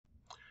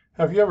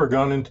Have you ever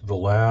gone into the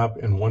lab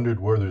and wondered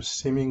where the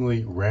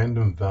seemingly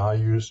random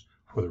values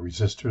for the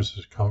resistors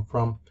has come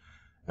from?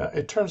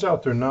 It turns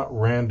out they're not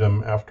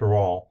random after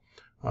all.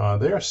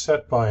 They are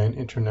set by an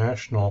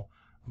international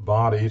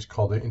body. It's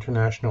called the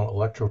International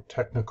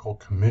Electrotechnical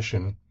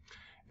Commission,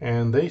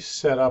 and they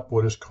set up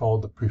what is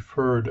called the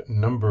preferred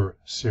number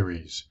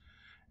series.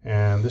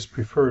 And this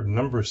preferred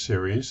number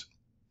series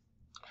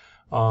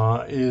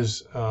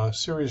is a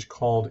series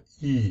called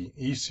E.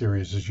 E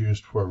series is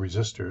used for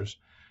resistors.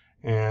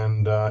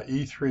 And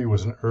E3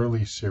 was an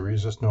early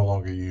series that's no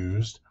longer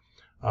used.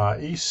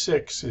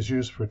 E6 is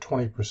used for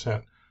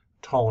 20%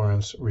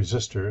 tolerance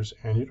resistors,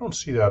 and you don't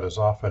see that as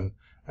often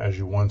as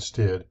you once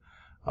did.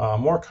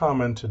 More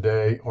common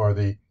today are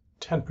the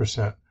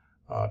 10%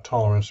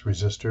 tolerance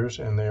resistors,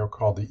 and they are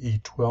called the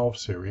E12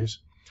 series.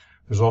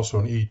 There's also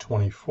an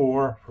E24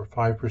 for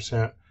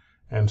 5%,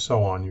 and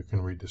so on. You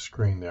can read the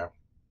screen there.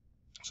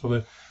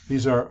 So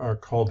these are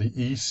called the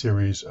E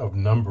series of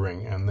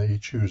numbering, and they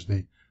choose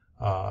the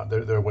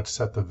they're what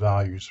set the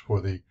values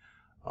for the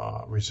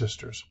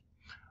resistors.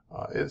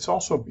 It's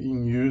also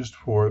being used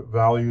for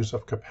values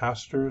of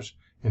capacitors,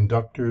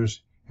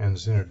 inductors, and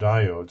Zener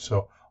diodes.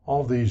 So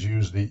all of these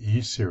use the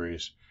E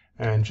series.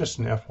 And just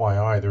an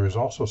FYI, there is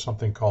also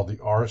something called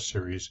the R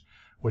series,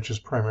 which is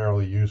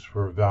primarily used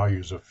for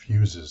values of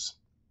fuses.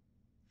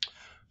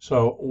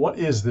 So what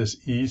is this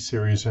E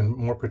series, and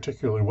more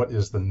particularly, what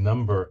is the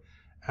number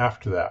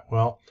after that?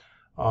 Well,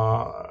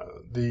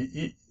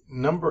 the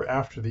number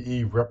after the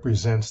E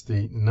represents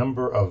the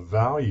number of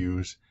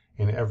values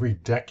in every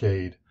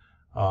decade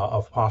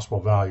of possible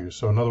values.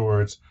 So in other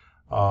words,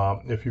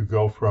 if you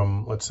go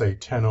from, let's say,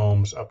 10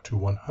 ohms up to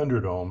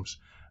 100 ohms,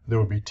 there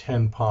would be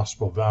 10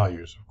 possible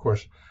values. Of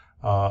course,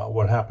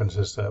 what happens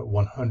is that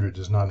 100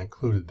 is not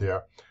included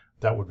there.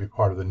 That would be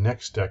part of the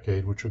next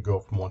decade, which would go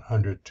from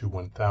 100 to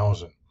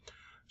 1000.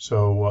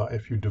 So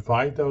if you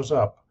divide those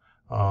up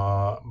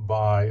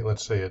by,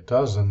 let's say, a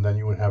dozen, then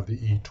you would have the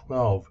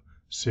E12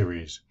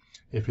 series.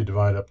 If you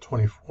divide up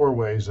 24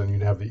 ways, then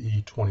you'd have the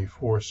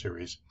E24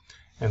 series,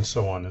 and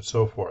so on and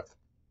so forth.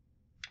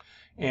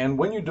 And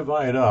when you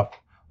divide up,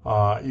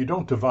 you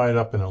don't divide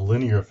up in a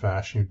linear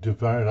fashion, you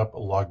divide it up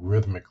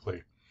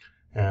logarithmically.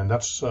 And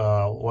that's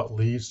what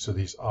leads to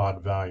these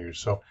odd values.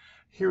 So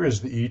here is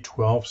the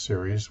E12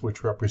 series,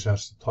 which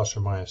represents the plus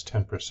or minus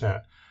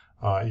 10%.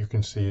 You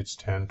can see it's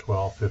 10,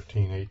 12,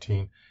 15,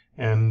 18.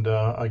 And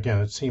again,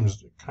 it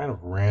seems kind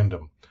of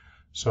random.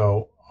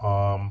 So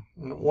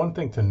one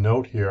thing to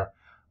note here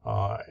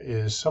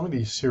is some of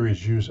these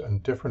series use a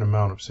different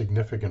amount of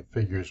significant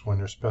figures when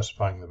they're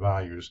specifying the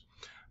values.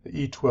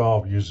 The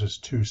E12 uses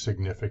 2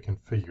 significant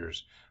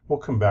figures. We'll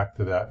come back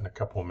to that in a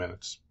couple of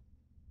minutes.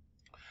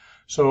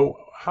 So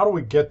how do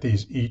we get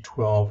these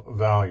E12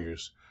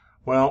 values?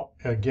 Well,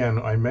 again,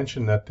 I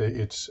mentioned that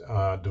it's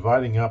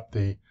dividing up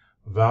the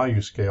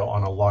value scale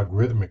on a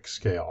logarithmic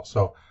scale.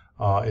 So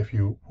if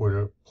you were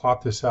to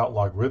plot this out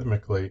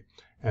logarithmically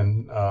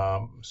and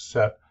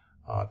set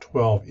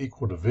 12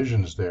 equal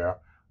divisions there,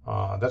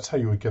 that's how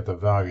you would get the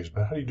values.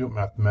 But how do you do it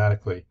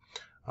mathematically?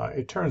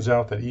 It turns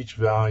out that each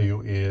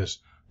value is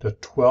the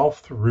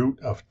 12th root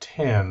of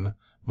 10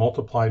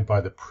 multiplied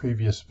by the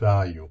previous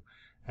value.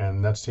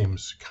 And that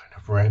seems kind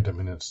of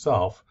random in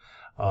itself,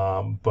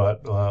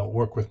 but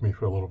work with me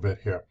for a little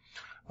bit here.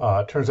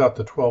 It turns out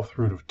the 12th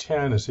root of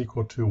 10 is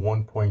equal to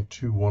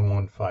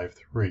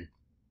 1.21153.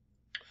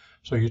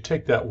 So you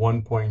take that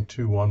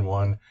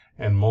 1.211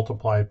 and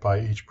multiply it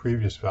by each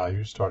previous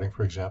value, starting,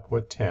 for example,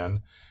 at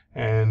 10,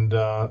 and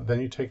then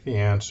you take the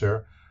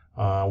answer,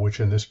 which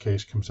in this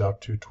case comes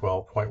out to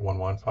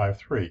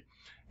 12.1153,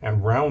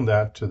 and round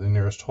that to the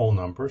nearest whole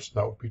number, so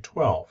that would be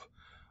 12.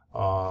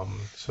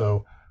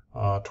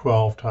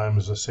 12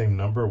 times the same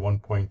number,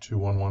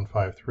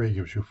 1.21153,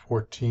 gives you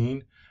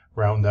 14.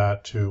 Round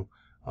that to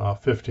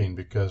 15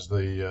 because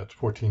it's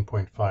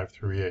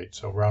 14.538,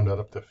 so round that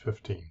up to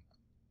 15.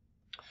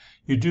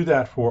 You do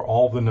that for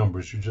all the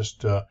numbers. You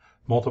just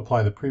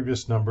multiply the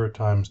previous number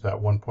times that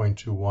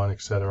 1.21,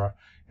 etc.,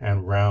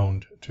 and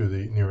round to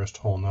the nearest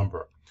whole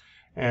number.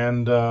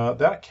 And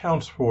that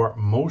accounts for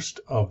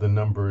most of the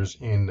numbers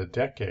in the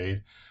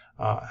decade.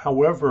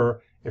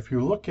 However, if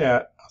you look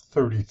at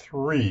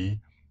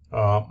 33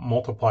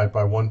 multiplied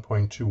by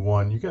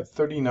 1.21, you get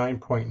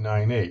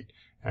 39.98,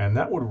 and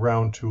that would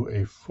round to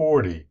a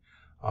 40.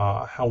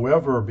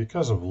 However,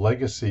 because of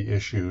legacy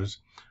issues,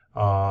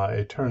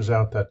 it turns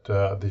out that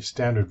the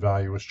standard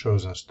value was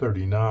chosen as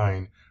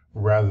 39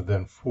 rather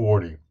than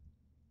 40.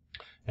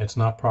 It's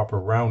not proper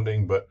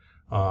rounding, but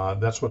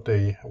that's what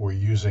they were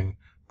using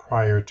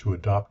prior to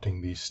adopting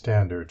these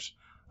standards.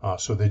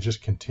 So they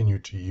just continue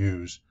to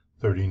use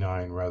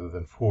 39 rather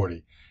than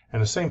 40.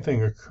 And the same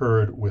thing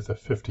occurred with a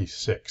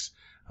 56.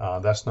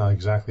 That's not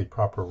exactly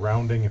proper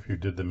rounding if you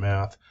did the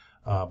math,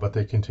 but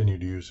they continue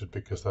to use it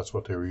because that's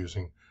what they were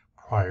using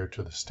prior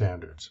to the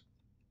standards.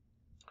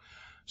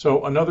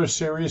 So another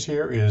series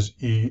here is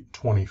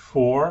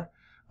E24.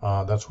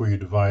 That's where you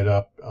divide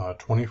up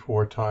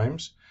 24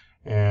 times.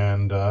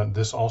 And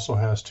this also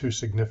has 2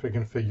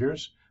 significant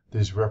figures.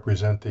 these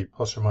represent the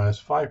plus or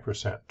minus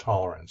 5%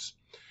 tolerance.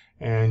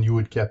 And you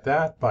would get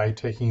that by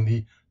taking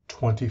the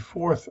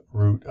 24th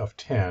root of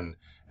 10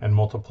 and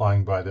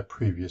multiplying by the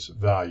previous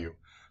value.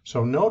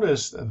 So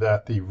notice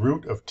that the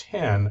root of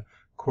 10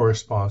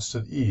 corresponds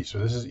to the E. So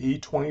this is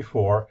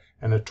E24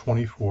 and a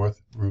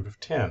 24th root of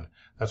 10.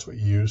 That's what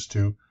you use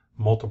to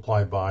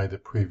multiply by the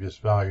previous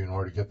value in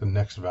order to get the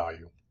next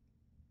value.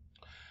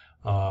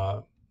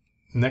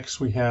 Next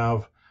we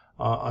have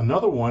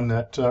another one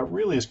that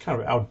really is kind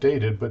of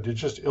outdated, but it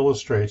just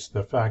illustrates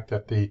the fact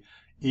that the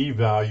E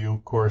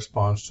value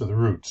corresponds to the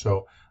root.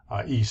 So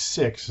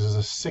E6 is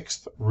the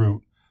 6th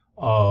root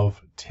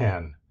of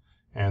 10,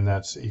 and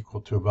that's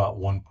equal to about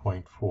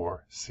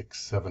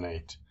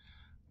 1.4678.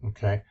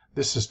 Okay,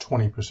 this is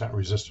 20%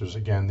 resistors.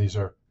 Again, these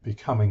are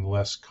becoming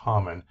less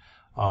common.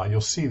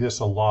 You'll see this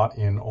a lot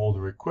in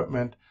older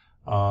equipment,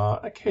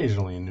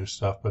 occasionally in new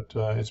stuff, but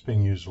it's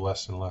being used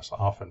less and less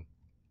often.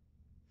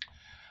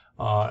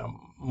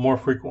 More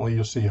frequently,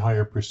 you'll see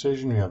higher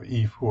precision. We have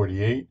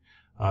E48.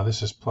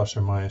 This is plus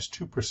or minus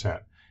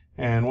 2%.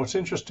 And what's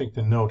interesting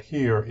to note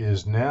here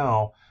is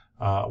now,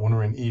 when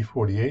we're in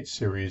E48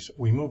 series,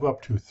 we move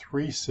up to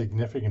 3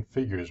 significant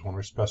figures when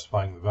we're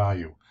specifying the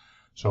value.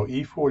 So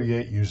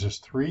E48 uses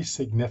 3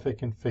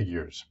 significant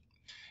figures.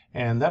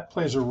 And that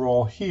plays a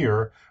role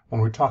here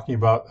when we're talking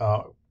about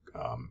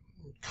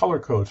color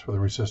codes for the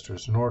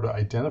resistors. In order to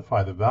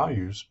identify the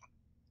values,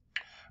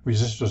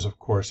 resistors, of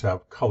course,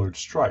 have colored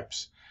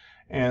stripes.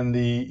 And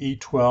the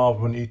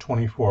E12 and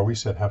E24, we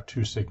said, have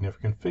 2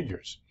 significant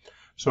figures.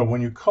 So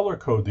when you color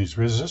code these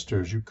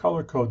resistors, you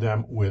color code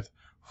them with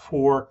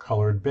 4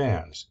 colored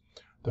bands.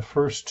 The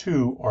first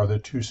 2 are the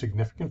 2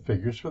 significant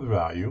figures for the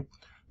value.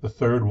 The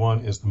third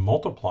one is the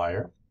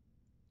multiplier.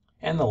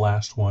 And the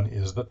last one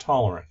is the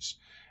tolerance.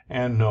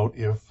 And note,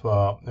 if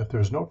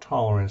there's no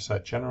tolerance,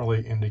 that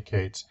generally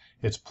indicates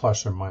it's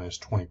plus or minus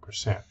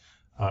 20%.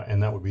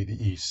 And that would be the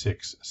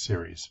E6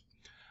 series.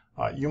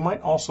 You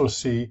might also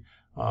see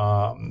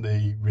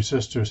the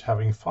resistors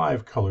having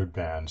 5 colored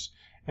bands,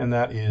 and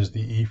that is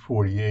the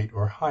E48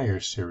 or higher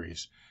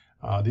series.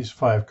 These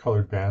 5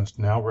 colored bands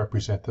now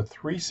represent the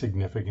 3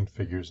 significant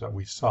figures that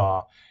we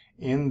saw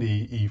in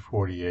the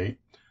E48,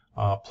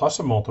 plus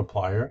a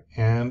multiplier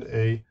and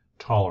a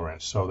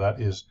tolerance. So that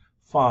is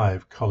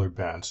 5 colored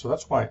bands. So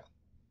that's why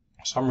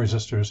some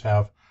resistors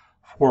have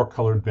 4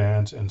 colored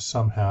bands and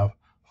some have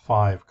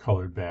 5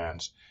 colored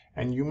bands.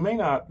 And you may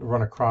not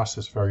run across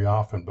this very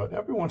often, but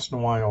every once in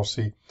a while you'll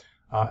see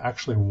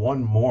actually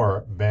one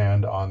more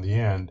band on the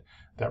end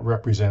that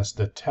represents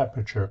the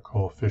temperature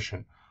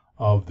coefficient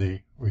of the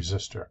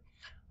resistor.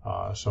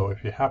 So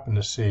if you happen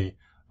to see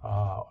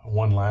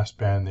one last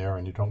band there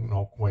and you don't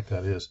know what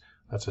that is,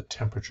 that's a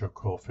temperature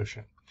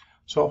coefficient.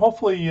 So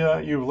hopefully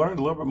you've learned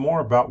a little bit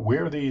more about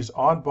where these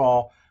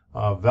oddball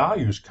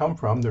values come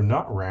from. They're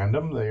not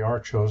random. They are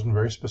chosen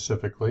very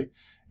specifically,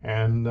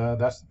 and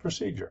that's the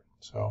procedure.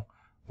 So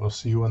we'll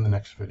see you in the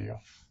next video.